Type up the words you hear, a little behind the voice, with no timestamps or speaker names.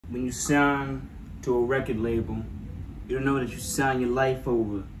when you sign to a record label, you don't know that you sign your life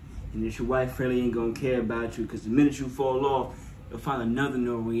over and that your wife really ain't gonna care about you, because the minute you fall off, they'll find another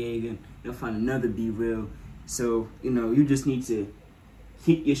Noriega, they'll find another Be Real. So, you know, you just need to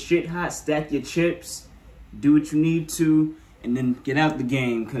keep your shit hot, stack your chips, do what you need to, and then get out the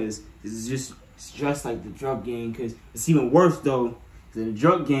game, because it's just like the drug game. Because it's even worse, though, because in the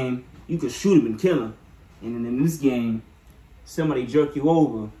drug game, you could shoot him and kill him. And then in this game, somebody jerk you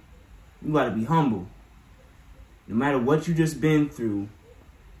over, you gotta be humble. No matter what you just been through,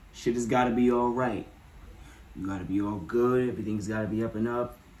 shit has gotta be alright. You gotta be all good, everything's gotta be up and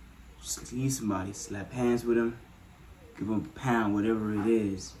up. Just see somebody, slap hands with them, give them a pound, whatever it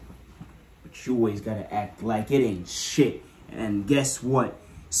is. But you always gotta act like it ain't shit. And guess what?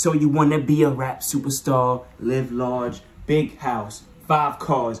 So you wanna be a rap superstar, live large, big house, 5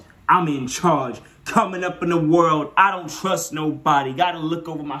 cars, I'm in charge. Coming up in the world, I don't trust nobody. Gotta look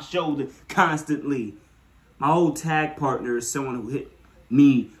over my shoulder constantly. My old tag partner is someone who hit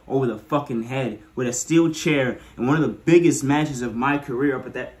me over the fucking head with a steel chair in one of the biggest matches of my career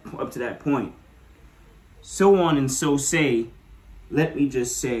up to that point. So on and so say, let me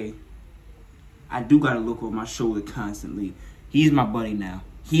just say, I do gotta look over my shoulder constantly. He's my buddy now.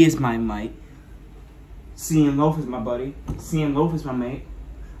 He is my mate. CM Loaf is my buddy. CM Loaf is my mate.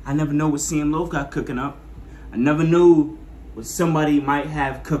 I never know what CM Loaf got cooking up. I never knew what somebody might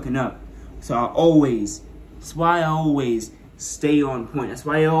have cooking up. So that's why I always stay on point. That's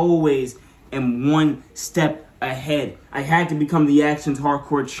why I always am one step ahead. I had to become the Actions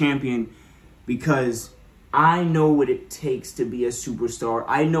Hardcore Champion because I know what it takes to be a superstar.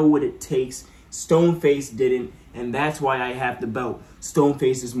 I know what it takes. Stoneface didn't, and that's why I have the belt.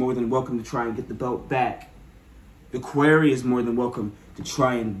 Stoneface is more than welcome to try and get the belt back. The Quarry is more than welcome to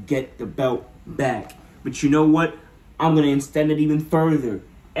try and get the belt back. But you know what? I'm going to extend it even further.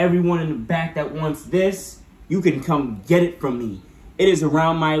 Everyone in the back that wants this, you can come get it from me. It is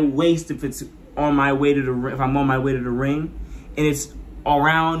around my waist if it's on my way to if I'm on my way to the ring, and it's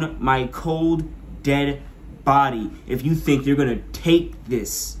around my cold, dead body. If you think you're going to take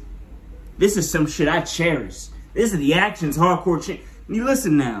this, this is some shit I cherish. This is the Actions Hardcore Champion. You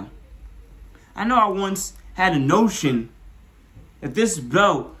listen now. I know I once had a notion that this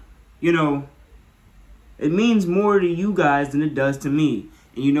belt, you know, it means more to you guys than it does to me.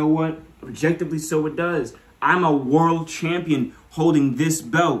 And you know what? Objectively, so it does. I'm a world champion holding this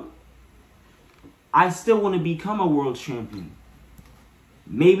belt. I still want to become a world champion.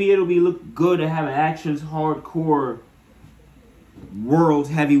 Maybe it'll look good to have an Actions Hardcore world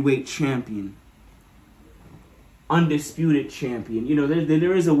heavyweight champion. Undisputed champion. You know,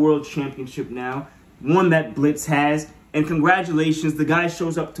 there is a world championship now. One that Blitz has. And congratulations, the guy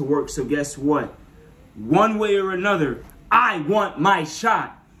shows up to work. So guess what? One way or another, I want my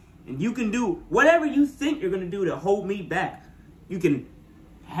shot. And you can do whatever you think you're going to do to hold me back. You can,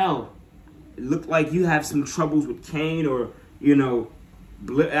 hell, it look like you have some troubles with Kane or, you know,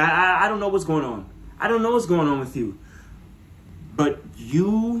 I don't know what's going on. I don't know what's going on with you. But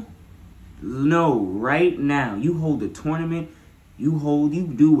you know right now, you hold the tournament, you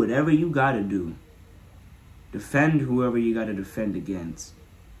do whatever you got to do. Defend whoever you got to defend against.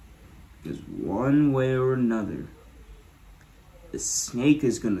 Because one way or another, the snake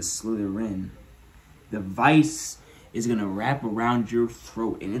is going to slither in. The vice is going to wrap around your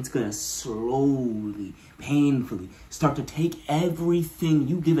throat. And it's going to slowly, painfully start to take everything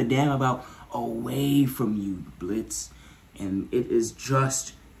you give a damn about away from you, Blitz. And it is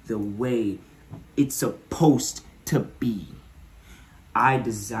just the way it's supposed to be. I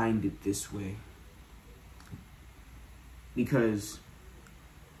designed it this way. Because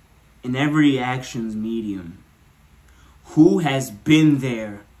in every Actions medium, who has been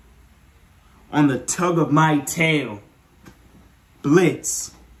there on the tug of my tail?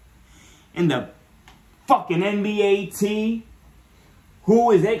 Blitz. In the fucking NBA T,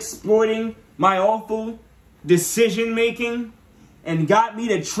 who is exploiting my awful decision making and got me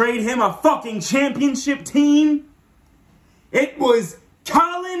to trade him a fucking championship team? It was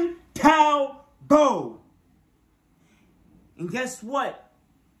Colin Talbot. And guess what?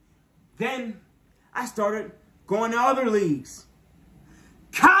 Then I started going to other leagues.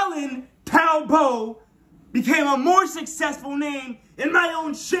 Colin Talbot became a more successful name in my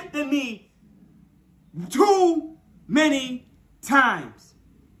own shit than me too many times.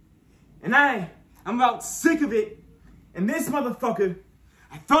 And I'm about sick of it. And this motherfucker,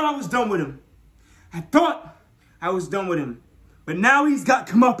 I thought I was done with him. I thought I was done with him. But now he's got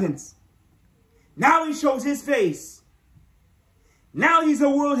comeuppance. Now he shows his face. Now he's a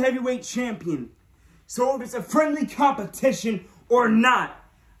world heavyweight champion. So if it's a friendly competition or not,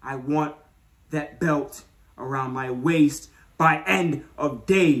 I want that belt around my waist by end of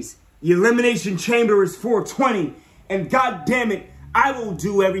days. The Elimination Chamber is 420. And God damn it, I will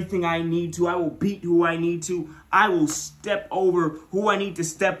do everything I need to. I will beat who I need to. I will step over who I need to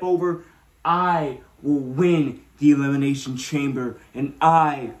step over. I will win the Elimination Chamber. And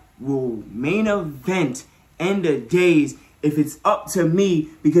I will main event end of days if it's up to me,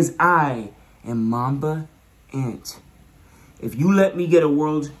 because I am Mamba Ant. If you let me get a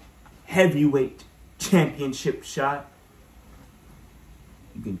World Heavyweight Championship shot,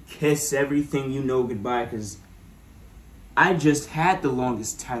 you can kiss everything you know goodbye, because I just had the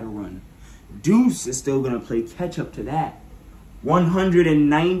longest title run. Deuce is still going to play catch up to that.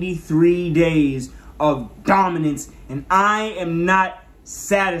 193 days of dominance, and I am not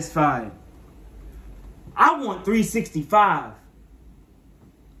satisfied. I want 365.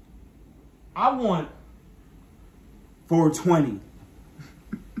 I want 420.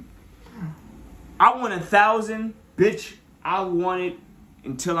 I want 1,000. Bitch, I want it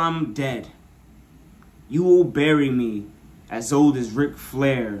until I'm dead. You will bury me as old as Ric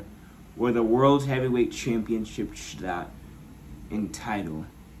Flair with the World Heavyweight Championship shot and title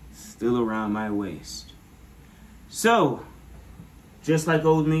still around my waist. So, just like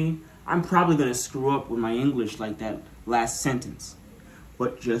old me, I'm probably going to screw up with my English like that last sentence.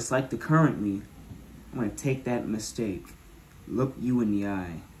 But just like the current me, I'm going to take that mistake, look you in the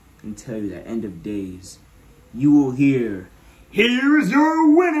eye, and tell you that end of days, you will hear, "Here is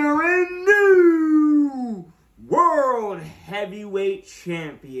your winner and new World Heavyweight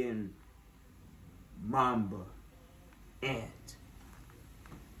Champion, Mamba Ant."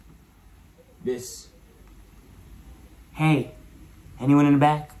 Hey, anyone in the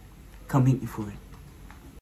back? Come meet me for it.